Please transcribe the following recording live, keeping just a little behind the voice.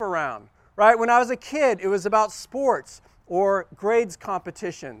around, right? When I was a kid, it was about sports or grades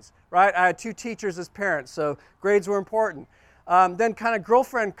competitions, right? I had 2 teachers as parents, so grades were important. Then kind of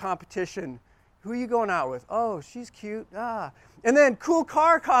girlfriend competition. Who are you going out with? Oh, she's cute. And then cool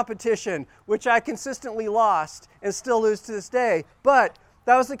car competition, which I consistently lost and still lose to this day. But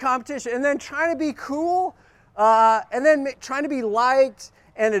that was the competition. And then trying to be cool, and then trying to be liked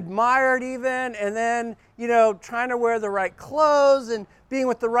and admired even, and then, trying to wear the right clothes and being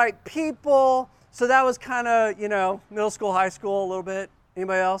with the right people. So that was kind of, middle school, high school a little bit.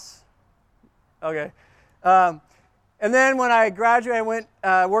 Anybody else? Okay. And then when I graduated, I went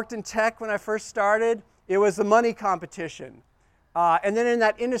worked in tech when I first started. It was the money competition. And then in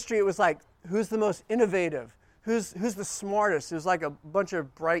that industry, it was like, who's the most innovative? Who's the smartest? It was like a bunch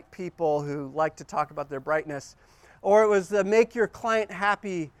of bright people who like to talk about their brightness. Or it was the make your client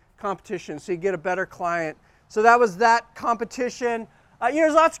happy competition, so you get a better client. So that was that competition.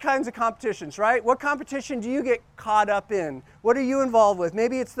 There's lots of kinds of competitions, right? What competition do you get caught up in? What are you involved with?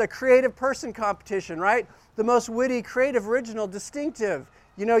 Maybe it's the creative person competition, right? The most witty, creative, original, distinctive,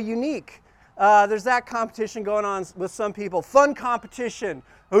 unique. There's that competition going on with some people. Fun competition.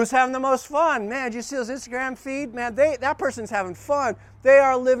 Who's having the most fun? Man, did you see those Instagram feed? Man, that person's having fun. They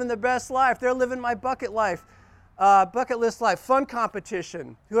are living the best life. They're living my bucket list life. Fun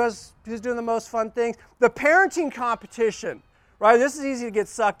competition. Who's doing the most fun things? The parenting competition. Right, this is easy to get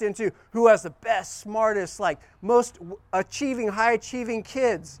sucked into. Who has the best, smartest, most high-achieving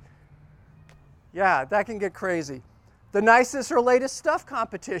kids? Yeah, that can get crazy. The nicest or latest stuff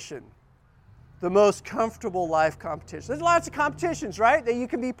competition. The most comfortable life competition. There's lots of competitions, right, that you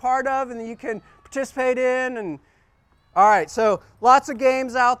can be part of and that you can participate in. All right, so lots of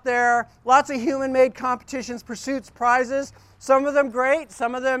games out there, lots of human-made competitions, pursuits, prizes. Some of them great,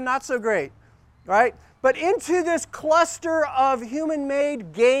 some of them not so great, right? But into this cluster of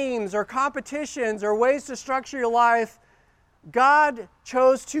human-made games or competitions or ways to structure your life, God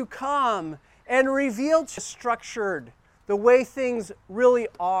chose to come and reveal structured the way things really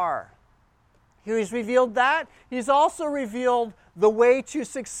are. He's revealed that. He's also revealed the way to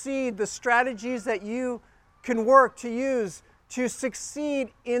succeed, the strategies that you can work to use to succeed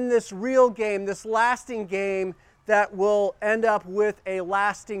in this real game, this lasting game that will end up with a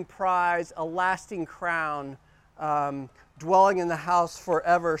lasting prize, a lasting crown, dwelling in the house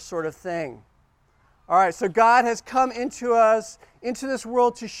forever sort of thing. All right, so God has come into this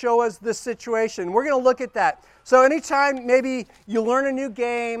world to show us the situation. We're going to look at that. So anytime maybe you learn a new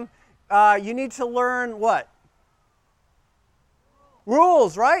game, you need to learn what?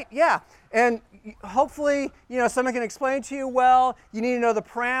 Rules, right? Yeah. And hopefully, someone can explain to you well. You need to know the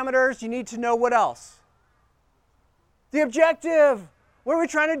parameters. You need to know what else? The objective. What are we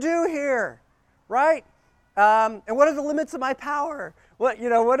trying to do here? Right? And what are the limits of my power? What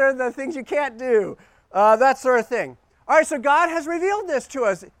are the things you can't do? That sort of thing. All right, so God has revealed this to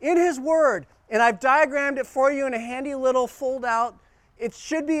us in His Word. And I've diagrammed it for you in a handy little fold-out. It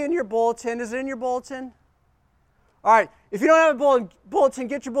should be in your bulletin. Is it in your bulletin? All right, if you don't have a bulletin,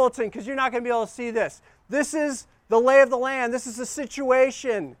 get your bulletin because you're not going to be able to see this. This is the lay of the land. This is the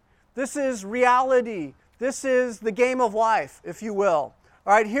situation. This is reality. This is the game of life, if you will.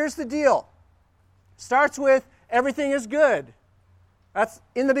 All right, here's the deal. Starts with everything is good. That's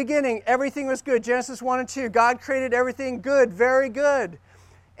in the beginning, everything was good. Genesis 1 and 2. God created everything good, very good.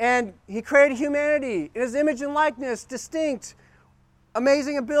 And He created humanity in His image and likeness, distinct,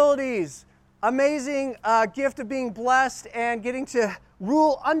 amazing abilities, amazing gift of being blessed and getting to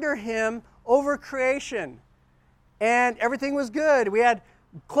rule under Him over creation. And everything was good. We had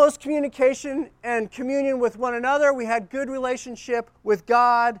close communication and communion with one another. We had good relationship with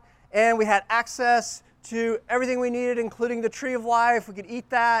God, and we had access to everything we needed, including the tree of life. We could eat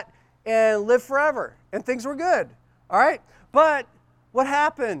that and live forever, and things were good. All right? But what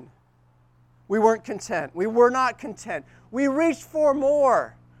happened? We weren't content. We were not content. We reached for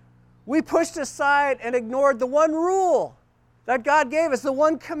more. We pushed aside and ignored the one rule that God gave us, the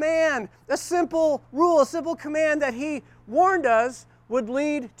one command, a simple rule, a simple command that He warned us would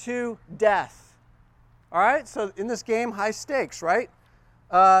lead to death. All right? So in this game, high stakes, right?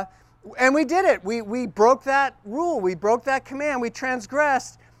 And we did it. We broke that rule. We broke that command. We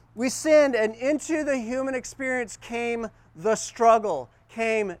transgressed. We sinned. And into the human experience came the struggle,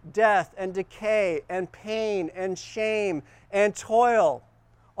 came death and decay and pain and shame and toil.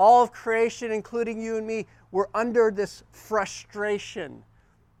 All of creation, including you and me, we're under this frustration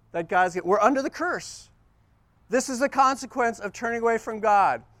that God's getting. We're under the curse. This is the consequence of turning away from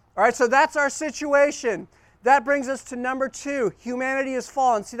God. All right, so that's our situation. That brings us to number 2. Humanity has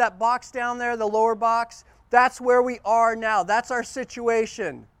fallen. See that box down there, the lower box? That's where we are now. That's our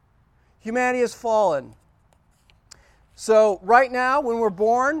situation. Humanity has fallen. So right now, when we're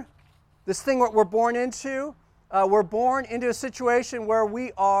born, this thing what we're born into a situation where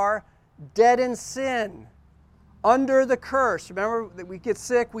we are dead in sin, under the curse. Remember that we get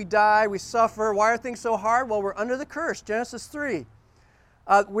sick, we die, we suffer. Why are things so hard? Well, we're under the curse. Genesis 3.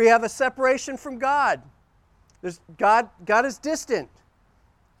 We have a separation from God. God is distant.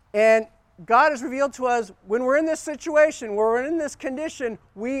 And God has revealed to us, when we're in this situation, when we're in this condition,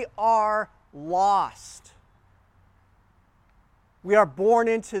 we are lost. We are born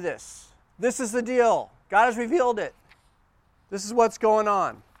into this. This is the deal. God has revealed it. This is what's going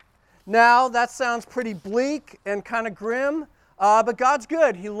on. Now, that sounds pretty bleak and kind of grim, but God's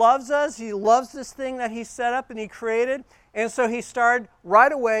good. He loves us. He loves this thing that He set up and He created. And so He started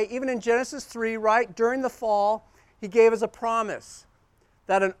right away, even in Genesis 3, right during the fall, He gave us a promise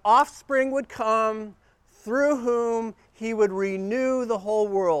that an offspring would come through whom He would renew the whole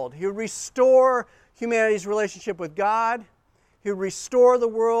world. He would restore humanity's relationship with God. He would restore the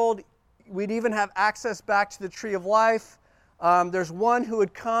world. We'd even have access back to the tree of life. There's one who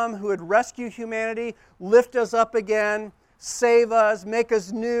would come, who would rescue humanity, lift us up again, save us, make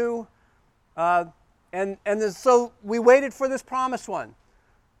us new. So we waited for this promised one.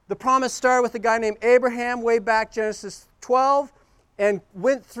 The promise started with a guy named Abraham way back Genesis 12 and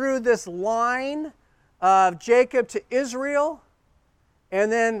went through this line of Jacob to Israel.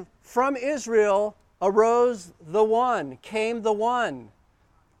 And then from Israel arose the one, came the one.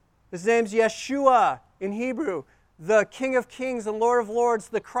 His name's Yeshua in Hebrew, the King of Kings and Lord of Lords,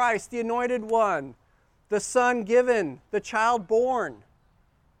 the Christ, the Anointed One, the Son given, the child born,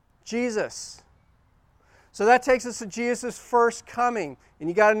 Jesus. So that takes us to Jesus' first coming. And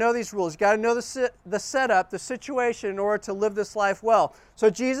you got to know these rules. You got to know the setup, the situation in order to live this life well. So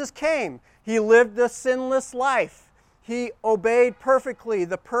Jesus came. He lived the sinless life. He obeyed perfectly,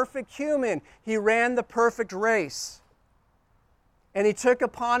 the perfect human. He ran the perfect race. And He took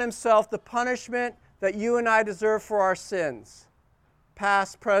upon Himself the punishment that you and I deserve for our sins,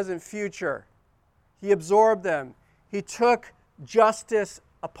 past, present, future. He absorbed them. He took justice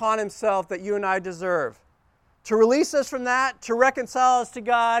upon Himself that you and I deserve. To release us from that, to reconcile us to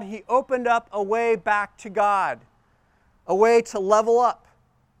God, He opened up a way back to God, a way to level up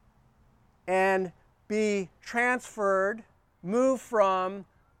and be transferred, move from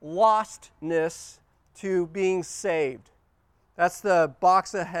lostness to being saved. That's the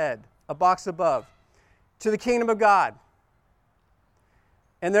box ahead, a box above. To the kingdom of God.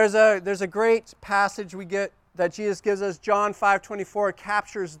 And there's a great passage we get that Jesus gives us, John 5:24,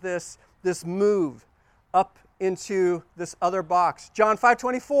 captures this move up into this other box. John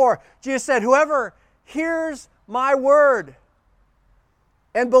 5:24, Jesus said, "Whoever hears my word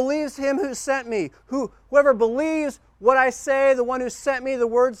and believes Him who sent me," whoever believes what I say, the one who sent me, the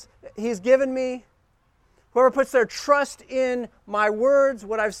words He's given me, whoever puts their trust in my words,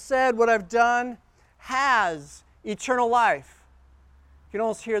 what I've said, what I've done, has eternal life. You can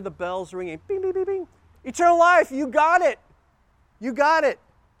almost hear the bells ringing. Bing, bing, bing, bing. Eternal life, you got it. You got it.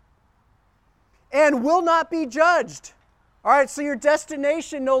 And will not be judged. All right, so your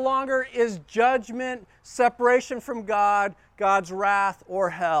destination no longer is judgment, separation from God, God's wrath, or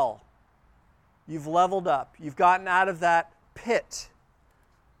hell. You've leveled up. You've gotten out of that pit.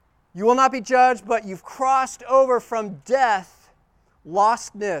 You will not be judged, but you've crossed over from death,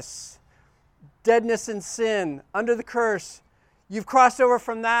 lostness, deadness in sin, under the curse. You've crossed over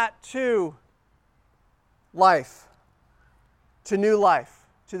from that to life, to new life,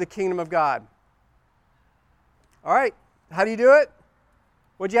 to the kingdom of God. All right, how do you do it?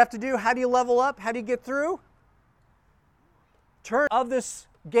 What do you have to do? How do you level up? How do you get through? Turn of this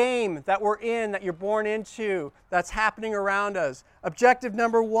game that we're in, that you're born into, that's happening around us. Objective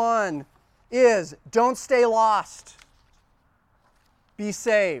number 1 is don't stay lost. Be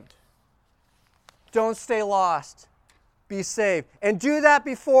saved. Don't stay lost. Be saved. And do that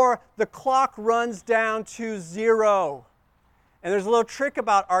before the clock runs down to 0. And there's a little trick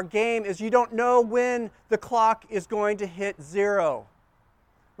about our game is you don't know when the clock is going to hit 0.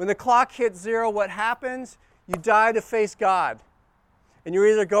 When the clock hits 0, what happens? You die to face God. And you're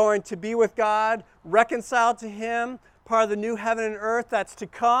either going to be with God, reconciled to Him, part of the new heaven and earth that's to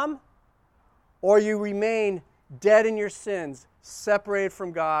come, or you remain dead in your sins, separated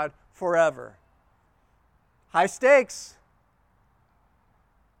from God forever. High stakes.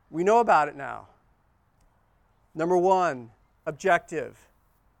 We know about it now. Number 1, objective.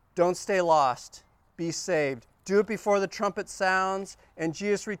 Don't stay lost. Be saved. Do it before the trumpet sounds and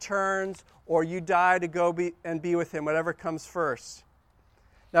Jesus returns, or you die to go be with Him, whatever comes first.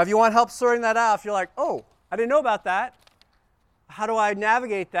 Now, if you want help sorting that out, if you're like, oh, I didn't know about that, how do I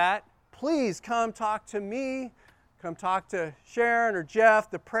navigate that? please come talk to me. Come talk to Sharon or Jeff,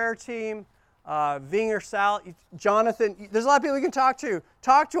 the prayer team, Ving or Sal, Jonathan. There's a lot of people you can talk to.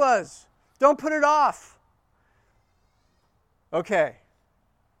 Talk to us. Don't put it off. Okay.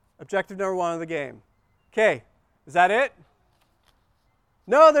 Objective number 1 of the game. Okay. Is that it?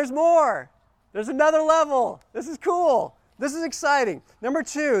 No, there's more. There's another level. This is cool. This is exciting. Number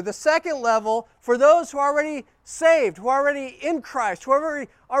 2, the second level, for those who are already saved, who are already in Christ, who are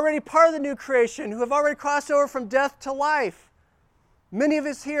already part of the new creation, who have already crossed over from death to life. Many of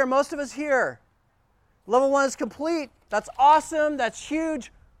us here, most of us here. Level 1 is complete. That's awesome. That's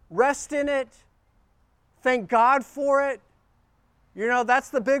huge. Rest in it. Thank God for it. You know, that's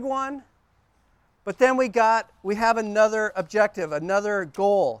the big one. But then we have another objective, another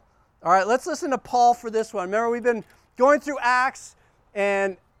goal. All right, let's listen to Paul for this one. Remember, we've been going through Acts,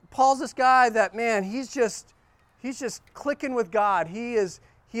 and Paul's this guy that, man, he's just clicking with God. He is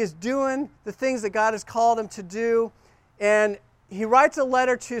doing the things that God has called him to do. And he writes a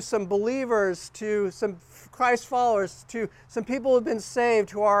letter to some believers, to some Christ followers, to some people who have been saved,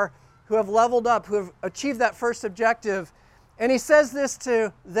 who have leveled up, who have achieved that first objective. And he says this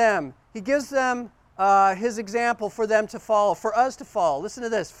to them. He gives them his example for them to follow, for us to follow. Listen to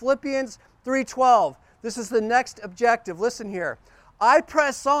this, Philippians 3:12. This is the next objective. Listen here. I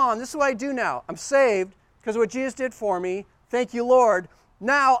press on. This is what I do now. I'm saved because of what Jesus did for me. Thank you, Lord.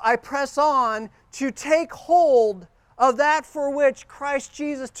 Now I press on to take hold of that for which Christ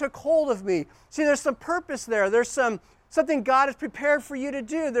Jesus took hold of me. See, there's some purpose there. There's something God has prepared for you to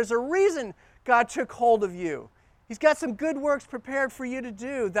do. There's a reason God took hold of you. He's got some good works prepared for you to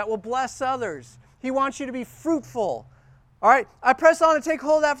do that will bless others. He wants you to be fruitful. All right, I press on to take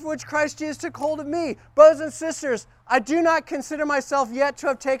hold of that for which Christ Jesus took hold of me. Brothers and sisters, I do not consider myself yet to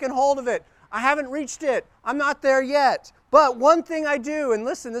have taken hold of it. I haven't reached it. I'm not there yet. But one thing I do, and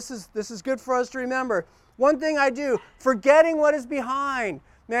listen, this is good for us to remember. One thing I do, forgetting what is behind.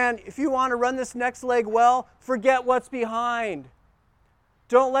 Man, if you want to run this next leg well, forget what's behind.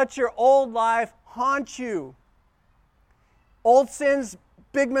 Don't let your old life haunt you. Old sins,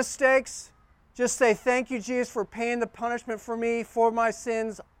 big mistakes, just say, thank you, Jesus, for paying the punishment for me, for my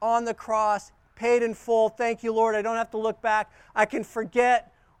sins on the cross, paid in full. Thank you, Lord. I don't have to look back. I can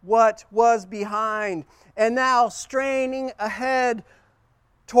forget what was behind. And now, straining ahead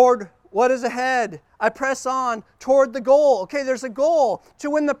toward what is ahead. I press on toward the goal. Okay, there's a goal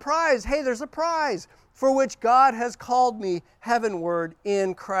to win the prize. Hey, there's a prize for which God has called me heavenward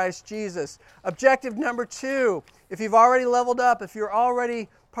in Christ Jesus. Objective number 2, if you've already leveled up, if you're already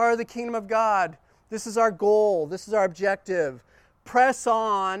part of the kingdom of God, this is our goal. This is our objective. Press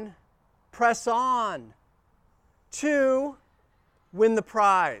on to win the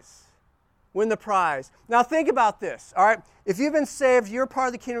prize. Win the prize. Now think about this, all right? If you've been saved, you're part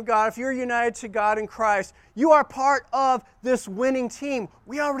of the kingdom of God. If you're united to God in Christ, you are part of this winning team.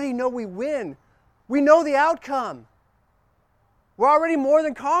 We already know we win. We know the outcome. We're already more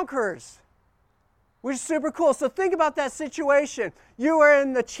than conquerors, which is super cool. So think about that situation. You are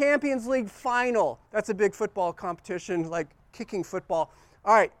in the Champions League final. That's a big football competition, like kicking football.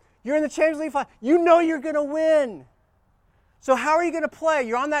 All right, you're in the Champions League final. You know you're going to win. So how are you going to play?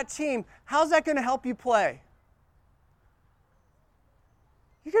 You're on that team. How's that going to help you play?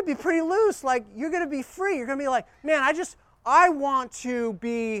 You're going to be pretty loose. Like, you're going to be free. You're going to be like, man, I want to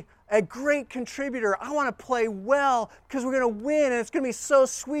be a great contributor. I want to play well because we're going to win, and it's going to be so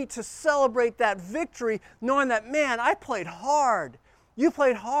sweet to celebrate that victory, knowing that, man, I played hard. You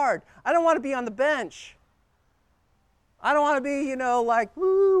played hard. I don't want to be on the bench. I don't want to be, like,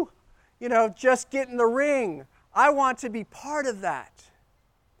 woo, just get in the ring. I want to be part of that.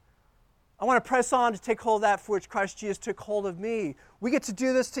 I want to press on to take hold of that for which Christ Jesus took hold of me. We get to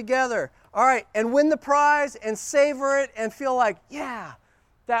do this together. All right, and win the prize and savor it and feel like, yeah,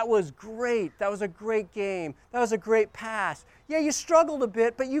 that was great. That was a great game. That was a great pass. Yeah, you struggled a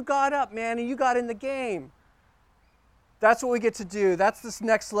bit, but you got up, man, and you got in the game. That's what we get to do. That's this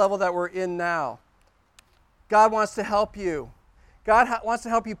next level that we're in now. God wants to help you. God wants to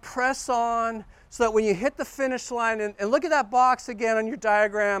help you press on so that when you hit the finish line, and look at that box again on your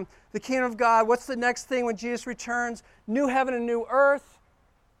diagram, the kingdom of God, what's the next thing when Jesus returns? New heaven and new earth.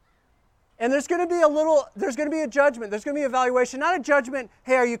 And there's going to be a judgment. There's going to be an evaluation. Not a judgment,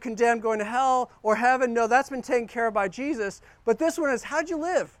 hey, are you condemned going to hell or heaven? No, that's been taken care of by Jesus. But this one is, how'd you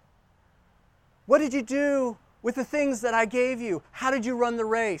live? What did you do with the things that I gave you? How did you run the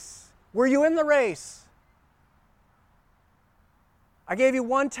race? Were you in the race? I gave you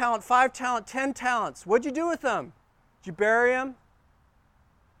 1 talent, 5 talent, 10 talents. What'd you do with them? Did you bury them?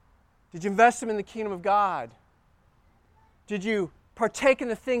 Did you invest them in the kingdom of God? Did you partake in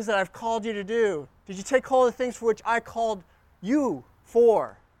the things that I've called you to do? Did you take hold of the things for which I called you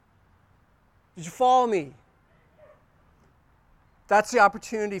for? Did you follow me? That's the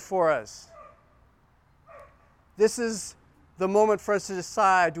opportunity for us. This is the moment for us to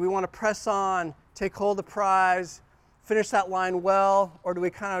decide, do we want to press on, take hold of the prize, finish that line well, or do we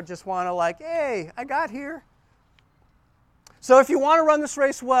kind of just want to like, hey, I got here? So if you want to run this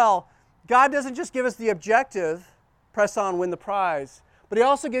race well, God doesn't just give us the objective, press on, win the prize, but He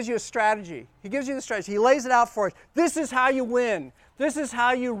also gives you a strategy. He gives you the strategy. He lays it out for us. This is how you win. This is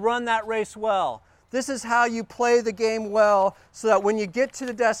how you run that race well. This is how you play the game well so that when you get to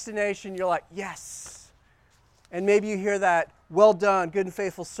the destination, you're like, yes. And maybe you hear that, well done, good and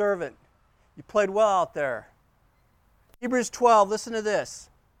faithful servant. You played well out there. Hebrews 12, listen to this.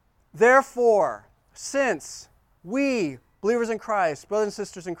 Therefore, since we, believers in Christ, brothers and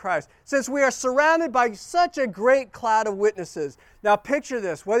sisters in Christ, since we are surrounded by such a great cloud of witnesses. Now picture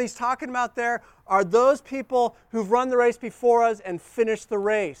this. What he's talking about there are those people who've run the race before us and finished the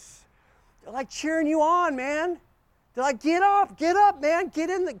race. They're like cheering you on, man. They're like, get up, man, get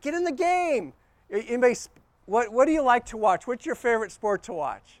in the game. Anybody, what do you like to watch? What's your favorite sport to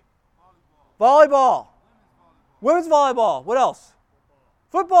watch? Volleyball. Women's volleyball. What else?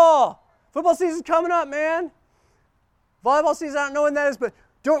 Football. Football season's coming up, man. Volleyball season, I don't know when that is, but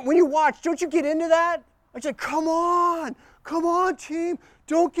when you watch, don't you get into that? I say, come on, team,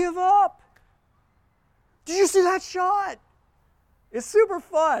 don't give up. Did you see that shot? It's super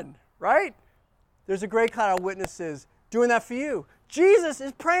fun, right? There's a great cloud of witnesses doing that for you. Jesus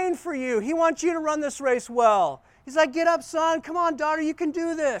is praying for you. He wants you to run this race well. He's like, get up, son. Come on, daughter, you can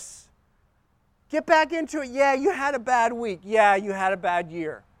do this. Get back into it. Yeah, you had a bad week. Yeah, you had a bad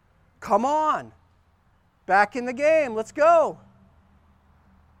year. Come on. Back in the game. Let's go.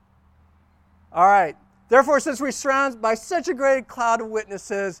 All right. Therefore, since we're surrounded by such a great cloud of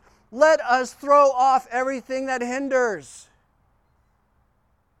witnesses, let us throw off everything that hinders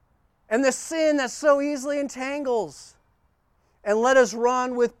and the sin that so easily entangles. And let us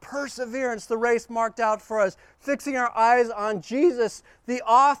run with perseverance the race marked out for us, fixing our eyes on Jesus, the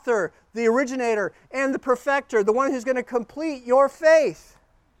author, the originator, and the perfecter, the one who's going to complete your faith.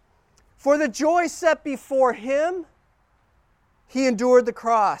 For the joy set before Him, He endured the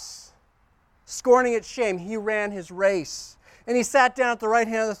cross. Scorning its shame, He ran His race. And He sat down at the right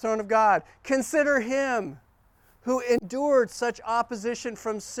hand of the throne of God. Consider Him who endured such opposition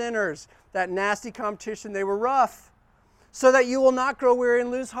from sinners, that nasty competition. They were rough. So that you will not grow weary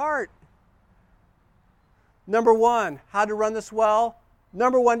and lose heart. Number one, how to run this well.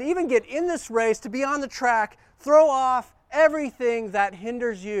 Number one, to even get in this race, to be on the track, throw off everything that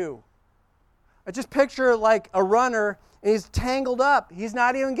hinders you. I just picture like a runner, and he's tangled up. He's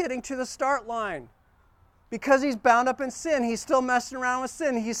not even getting to the start line. Because he's bound up in sin. He's still messing around with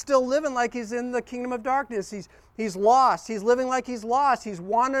sin. He's still living like he's in the kingdom of darkness. He's lost. He's living like he's lost. He's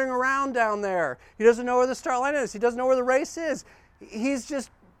wandering around down there. He doesn't know where the start line is. He doesn't know where the race is. He's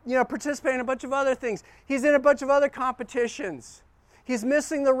just, participating in a bunch of other things. He's in a bunch of other competitions. He's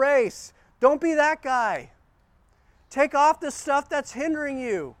missing the race. Don't be that guy. Take off the stuff that's hindering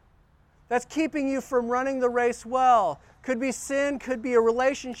you, that's keeping you from running the race well. Could be sin, could be a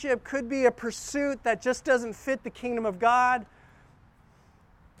relationship, could be a pursuit that just doesn't fit the kingdom of God.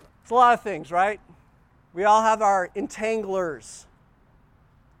 It's a lot of things, right? We all have our entanglers.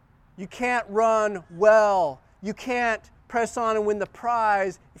 You can't run well. You can't press on and win the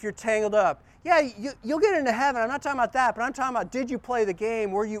prize if you're tangled up. Yeah, you'll get into heaven. I'm not talking about that, but I'm talking about, did you play the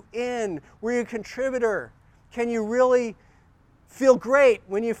game? Were you in? Were you a contributor? Can you really feel great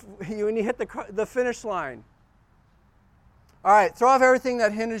when you hit the finish line? All right, throw off everything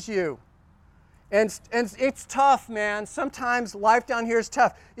that hinders you. And it's tough, man. Sometimes life down here is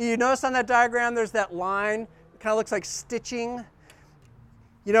tough. You notice on that diagram there's that line. It kind of looks like stitching.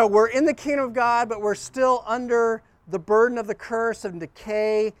 We're in the kingdom of God, but we're still under the burden of the curse of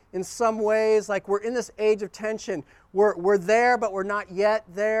decay in some ways. Like we're in this age of tension. We're there, but we're not yet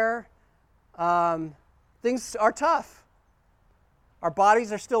there. Things are tough. Our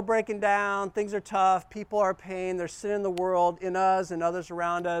bodies are still breaking down. Things are tough. People are in pain. There's sin in the world, in us and others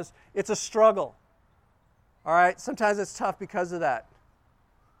around us. It's a struggle. All right? Sometimes it's tough because of that.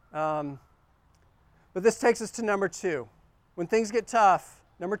 But this takes us to number two. When things get tough,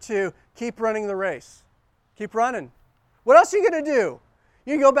 number two, keep running the race. Keep running. What else are you going to do?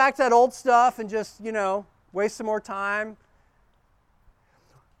 You can go back to that old stuff and just, waste some more time.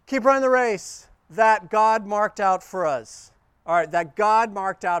 Keep running the race that God marked out for us. All right, that God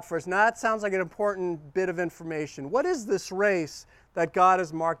marked out for us. Now that sounds like an important bit of information. What is this race that God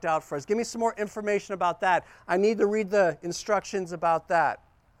has marked out for us. Give me some more information about that. I need to read the instructions about that.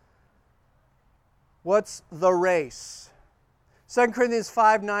 What's the race? 2 Corinthians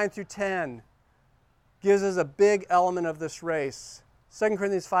 5, 9 through 10 gives us a big element of this race. 2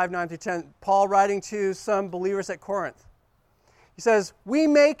 Corinthians 5, 9 through 10, Paul writing to some believers at Corinth. He says, we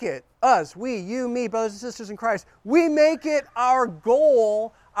make it, us, we, you, me, brothers and sisters in Christ, we make it our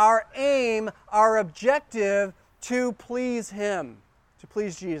goal, our aim, our objective to please Him, to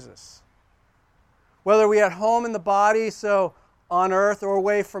please Jesus. Whether we at home in the body, so on earth, or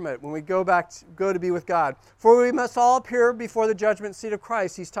away from it, when we go to be with God. For we must all appear before the judgment seat of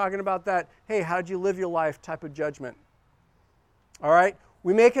Christ. He's talking about that, hey, how did you live your life type of judgment. All right?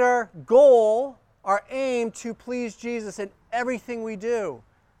 We make it our goal, our aim to please Jesus in everything we do.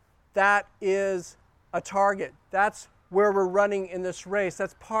 That is a target. That's where we're running in this race.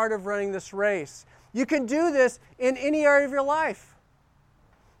 That's part of running this race. You can do this in any area of your life.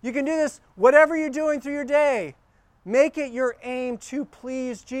 You can do this whatever you're doing through your day. Make it your aim to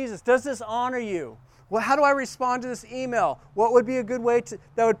please Jesus. Does this honor you? Well, how do I respond to this email? What would be a good way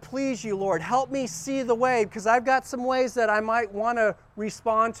that would please you, Lord? Help me see the way, because I've got some ways that I might want to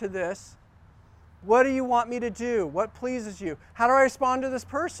respond to this. What do you want me to do? What pleases you? How do I respond to this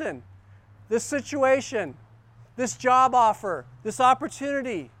person, this situation, this job offer, this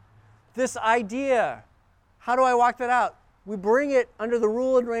opportunity, this idea? How do I walk that out? We bring it under the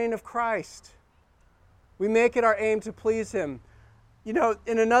rule and reign of Christ. We make it our aim to please Him. You know,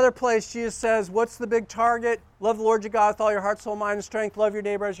 in another place, Jesus says, what's the big target? Love the Lord your God with all your heart, soul, mind, and strength. Love your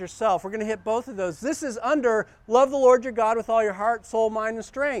neighbor as yourself. We're going to hit both of those. This is under love the Lord your God with all your heart, soul, mind, and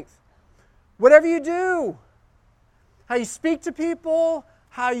strength. Whatever you do, how you speak to people,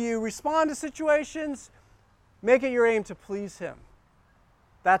 how you respond to situations, make it your aim to please Him.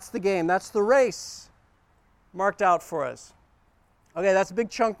 That's the game. That's the race marked out for us. Okay, that's big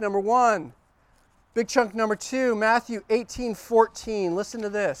chunk number one. Big chunk number two, Matthew 18:14. Listen to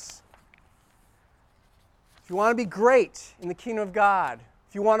this. If you want to be great in the kingdom of God,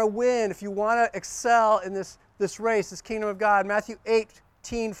 if you want to win, if you want to excel in this race, this kingdom of God, Matthew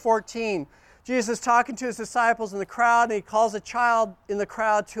 18:14. Jesus is talking to His disciples in the crowd, and He calls a child in the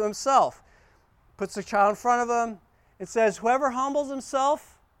crowd to Himself. Puts the child in front of him and says, whoever humbles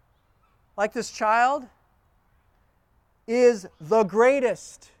himself like this child is the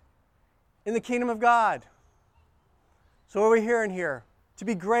greatest in the kingdom of God. So what are we hearing here? To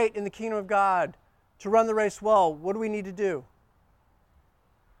be great in the kingdom of God, to run the race well, what do we need to do?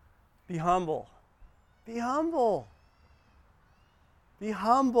 Be humble. Be humble. Be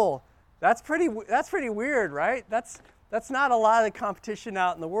humble. That's pretty weird, right? That's not a lot of the competition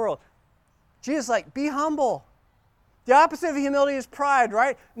out in the world. Jesus is like, be humble. The opposite of humility is pride,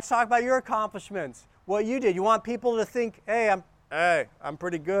 right? Let's talk about your accomplishments. What you did. You want people to think, hey, I'm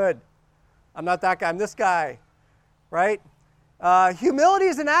pretty good. I'm not that guy, I'm this guy, right? Humility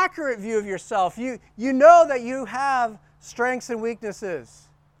is an accurate view of yourself. You know that you have strengths and weaknesses,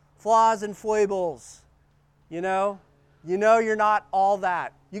 flaws and foibles. You know you're not all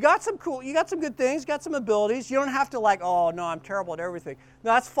that. You got some good things, you got some abilities. You don't have to oh no, I'm terrible at everything.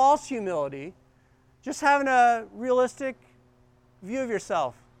 No, that's false humility. Just having a realistic view of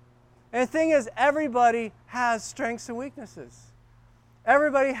yourself. And the thing is, everybody has strengths and weaknesses.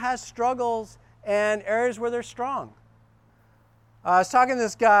 Everybody has struggles and areas where they're strong. I was talking to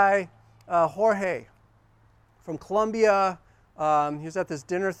this guy, Jorge, from Colombia. He was at this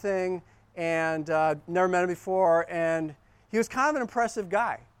dinner thing, and never met him before, and he was kind of an impressive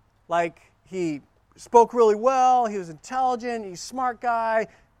guy. He spoke really well, he was intelligent, he's a smart guy,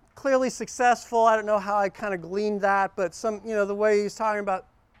 clearly successful. I don't know how I kind of gleaned that, but the way he was talking about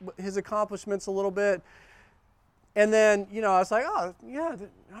his accomplishments a little bit. And then, I was like, oh, yeah,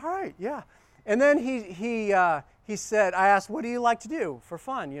 all right, yeah. And then he said, I asked, what do you like to do for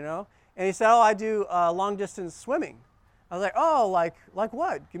fun, And he said, I do long-distance swimming. I was like, oh, like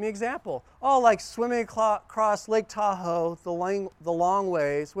what? Give me an example. Oh, like swimming across Lake Tahoe, the long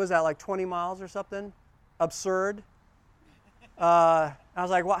ways. What is that, like 20 miles or something? Absurd. I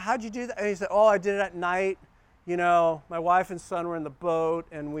was like, well, how'd you do that? And he said, oh, I did it at night. My wife and son were in the boat,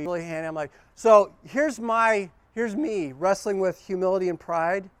 and we really handy. I'm like, so here's me wrestling with humility and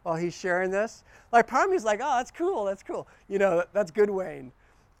pride while he's sharing this. Part of me is like, oh, that's cool. That's good Wayne.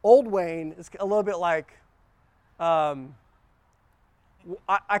 Old Wayne is a little bit like, I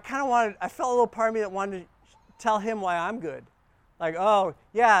felt a little part of me that wanted to tell him why I'm good. Oh,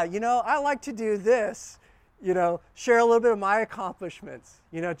 yeah, I like to do this, share a little bit of my accomplishments,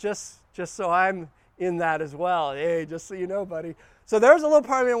 just so I'm in that as well. Hey, just so you know, buddy. So there was a little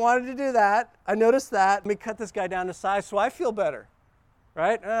part of me that wanted to do that. I noticed that. Let me cut this guy down to size so I feel better.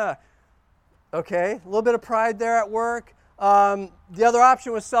 right? Okay, a little bit of pride there at work. The other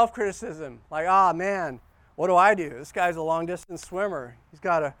option was self-criticism. Like, man, what do I do? This guy's a long-distance swimmer. He's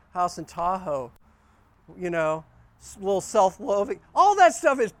got a house in Tahoe. You know, a little self-loathing. All that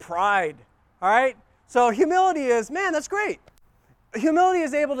stuff is pride, all right? So humility is, man, that's great. Humility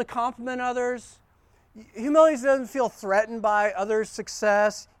is able to compliment others. Humility doesn't feel threatened by others'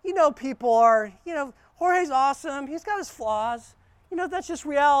 success. People are, Jorge's awesome. He's got his flaws. That's just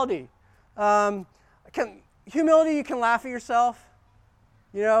reality. Humility, you can laugh at yourself.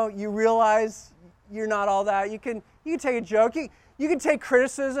 You realize you're not all that. You can take a joke. You can take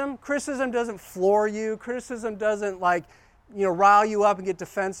criticism. Criticism doesn't floor you. Criticism doesn't rile you up and get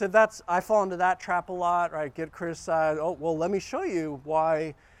defensive. I fall into that trap a lot, right? Get criticized. Oh, well, let me show you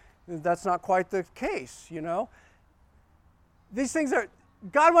why that's not quite the case, These things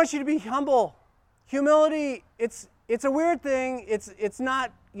God wants you to be humble. Humility, it's a weird thing. It's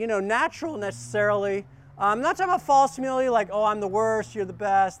not, natural necessarily. I'm not talking about false humility like, oh, I'm the worst, you're the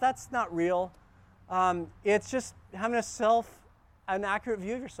best. That's not real. It's just having an accurate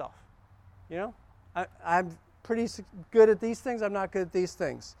view of yourself. I'm pretty good at these things. I'm not good at these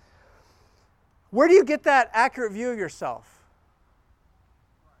things. Where do you get that accurate view of yourself?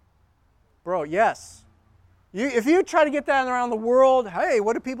 Bro, yes. If you try to get that around the world, hey,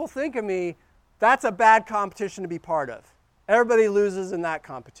 what do people think of me? That's a bad competition to be part of. Everybody loses in that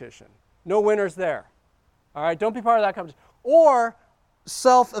competition. No winners there. All right, don't be part of that competition. Or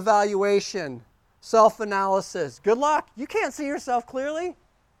self-evaluation, self-analysis. Good luck. You can't see yourself clearly.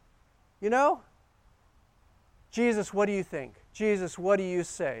 Jesus, what do you think? Jesus, what do you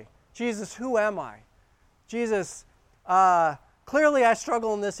say? Jesus, who am I? Jesus, clearly I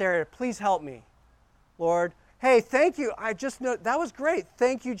struggle in this area. Please help me, Lord. Hey, thank you. I just know that was great.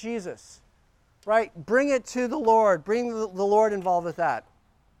 Thank you, Jesus. Right? Bring it to the Lord. Bring the Lord involved with that.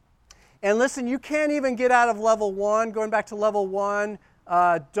 And listen, you can't even get out of level 1. Going back to level 1,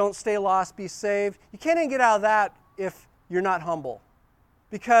 don't stay lost, be saved. You can't even get out of that if you're not humble.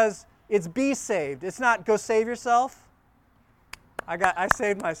 Because it's be saved. It's not go save yourself. I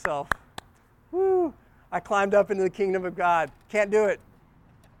saved myself. Woo! I climbed up into the kingdom of God. Can't do it.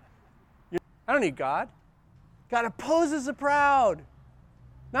 I don't need God. God opposes the proud.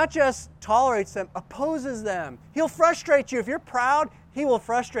 Not just tolerates them, opposes them. He'll frustrate you. If you're proud, he will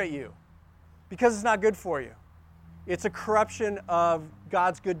frustrate you because it's not good for you. It's a corruption of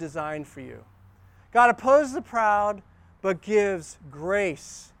God's good design for you. God opposes the proud, but gives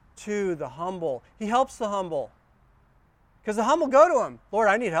grace to the humble. He helps the humble. Because the humble go to him. Lord,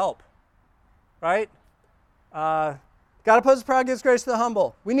 I need help. Right? God opposes the proud, gives grace to the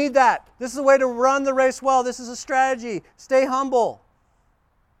humble. We need that. This is a way to run the race well. This is a strategy. Stay humble.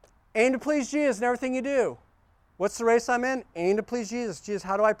 Aim to please Jesus in everything you do. What's the race I'm in? Aim to please Jesus. Jesus,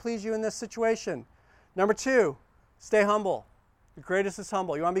 how do I please you in this situation? Number 2, stay humble. The greatest is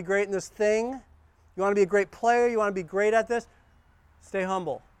humble. You want to be great in this thing? You want to be a great player? You want to be great at this? Stay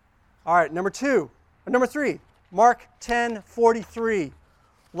humble. All right, number 3, Mark 10:43.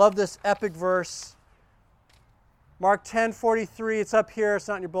 Love this epic verse. Mark 10:43, it's up here. It's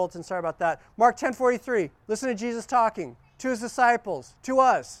not in your bulletin. Sorry about that. Mark 10:43. Listen to Jesus talking to his disciples, to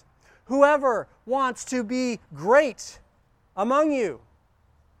us. Whoever wants to be great among you.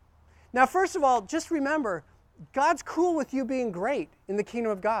 Now, first of all, just remember, God's cool with you being great in the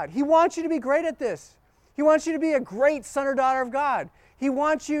kingdom of God. He wants you to be great at this. He wants you to be a great son or daughter of God. He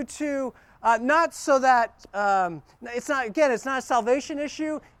wants you to, not so that, it's not a salvation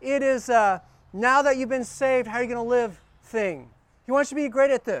issue. It is now that you've been saved, how are you going to live thing. He wants you to be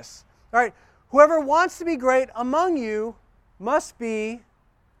great at this. All right, whoever wants to be great among you must be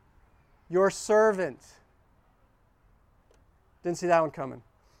your servant. Didn't see that one coming.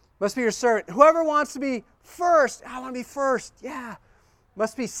 Must be your servant. Whoever wants to be first, I want to be first. Yeah.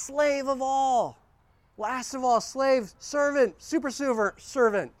 Must be slave of all. Last of all, slave, servant, super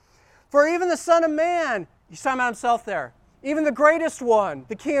servant. For even the Son of Man, he's talking about himself there. Even the greatest one,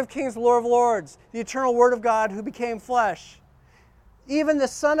 the King of Kings, the Lord of Lords, the eternal Word of God who became flesh. Even the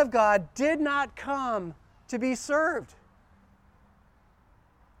Son of God did not come to be served,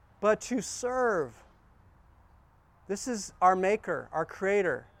 but to serve. This is our Maker, our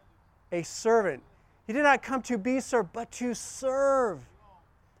Creator, a servant. He did not come to be served, but to serve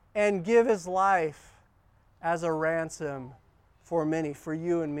and give his life as a ransom for many, for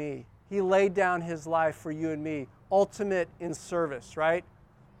you and me. He laid down his life for you and me. Ultimate in service, right?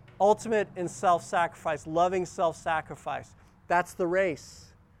 Ultimate in self-sacrifice, loving self-sacrifice. That's the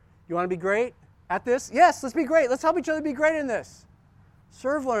race. You want to be great at this? Yes, let's be great. Let's help each other be great in this.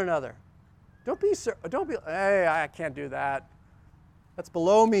 Serve one another. Don't be, hey, I can't do that. That's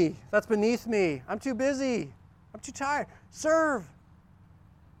below me. That's beneath me. I'm too busy. I'm too tired. Serve.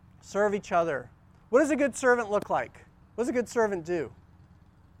 Serve each other. What does a good servant look like? What does a good servant do?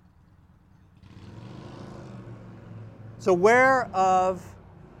 So aware of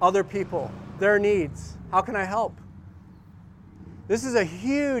other people, their needs. How can I help? This is a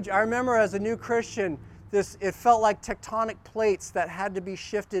huge, I remember as a new Christian, it felt like tectonic plates that had to be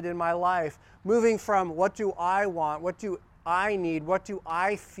shifted in my life, moving from what do I want, what do I need, what do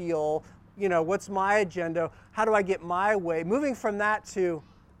I feel, what's my agenda, how do I get my way, moving from that to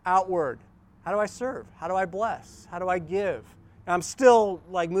outward. How do I serve? How do I bless? How do I give? And I'm still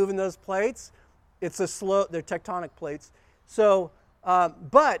moving those plates. They're tectonic plates. So,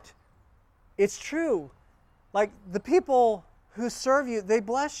 but it's true. The people who serve you, they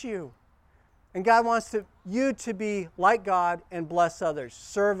bless you. And God wants you to be like God and bless others,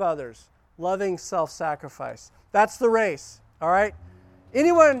 serve others, loving self-sacrifice. That's the race, all right?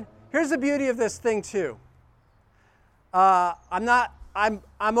 Here's the beauty of this thing too. I'm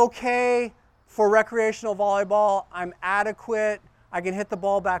okay for recreational volleyball. I'm adequate. I can hit the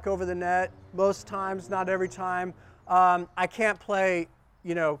ball back over the net most times, not every time. I can't play,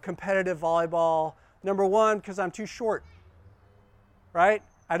 competitive volleyball. Number one, because I'm too short, right?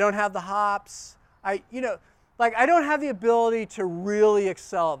 I don't have the hops. I don't have the ability to really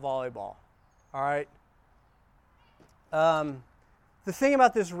excel at volleyball, all right? The thing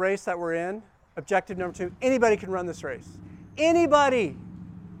about this race that we're in, objective number 2, anybody can run this race. Anybody.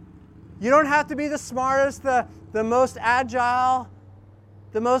 You don't have to be the smartest, the most agile,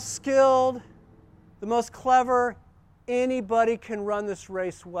 the most skilled, the most clever. Anybody can run this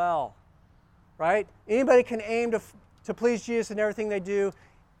race well, right? Anybody can aim to please Jesus in everything they do.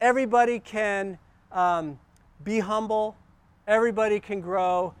 Everybody can be humble. Everybody can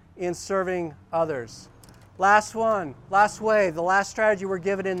grow in serving others. Last way, the last strategy we're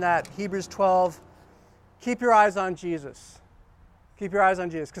given in that, Hebrews 12, keep your eyes on Jesus. Keep your eyes on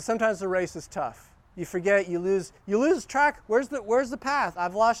Jesus, because sometimes the race is tough. You forget, you lose track. Where's the path?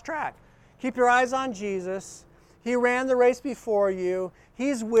 I've lost track. Keep your eyes on Jesus. He ran the race before you.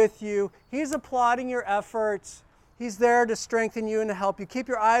 He's with you. He's applauding your efforts. He's there to strengthen you and to help you. Keep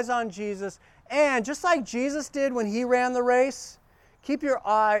your eyes on Jesus. And just like Jesus did when he ran the race, keep your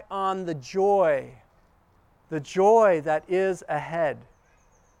eye on the joy that is ahead.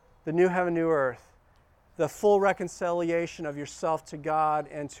 The new heaven, new earth. The full reconciliation of yourself to God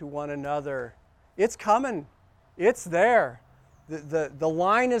and to one another. It's coming. It's there. The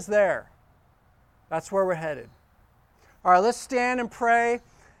line is there. That's where we're headed. All right, let's stand and pray.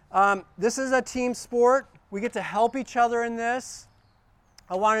 This is a team sport. We get to help each other in this.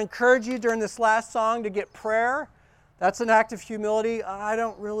 I want to encourage you during this last song to get prayer. That's an act of humility. I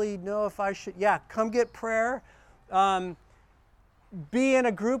don't really know if I should. Yeah, come get prayer. Be in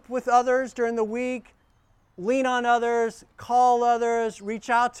a group with others during the week. Lean on others. Call others. Reach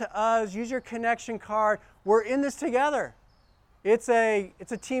out to us. Use your connection card. We're in this together. It's a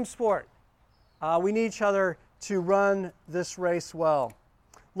team sport. We need each other to run this race well.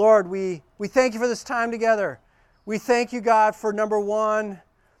 Lord, we thank you for this time together. We thank you, God, for number one,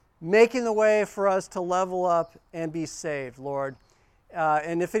 making the way for us to level up and be saved, Lord.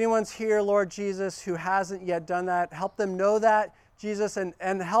 And if anyone's here, Lord Jesus, who hasn't yet done that, help them know that, Jesus,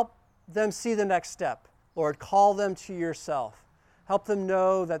 and help them see the next step. Lord, call them to yourself. Help them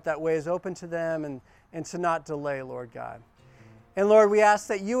know that way is open to them and to not delay, Lord God. And Lord, we ask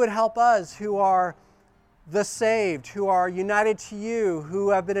that you would help us who are the saved, who are united to you, who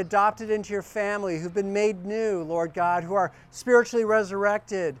have been adopted into your family, who've been made new, Lord God, who are spiritually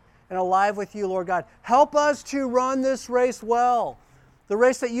resurrected and alive with you, Lord God. Help us to run this race well, the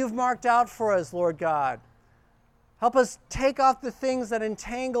race that you've marked out for us, Lord God. Help us take off the things that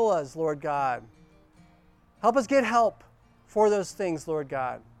entangle us, Lord God. Help us get help for those things, Lord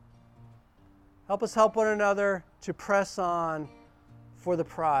God. Help us help one another to press on for the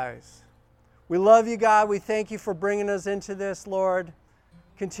prize. We love you, God. We thank you for bringing us into this, Lord.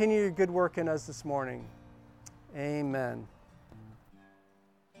 Continue your good work in us this morning. Amen.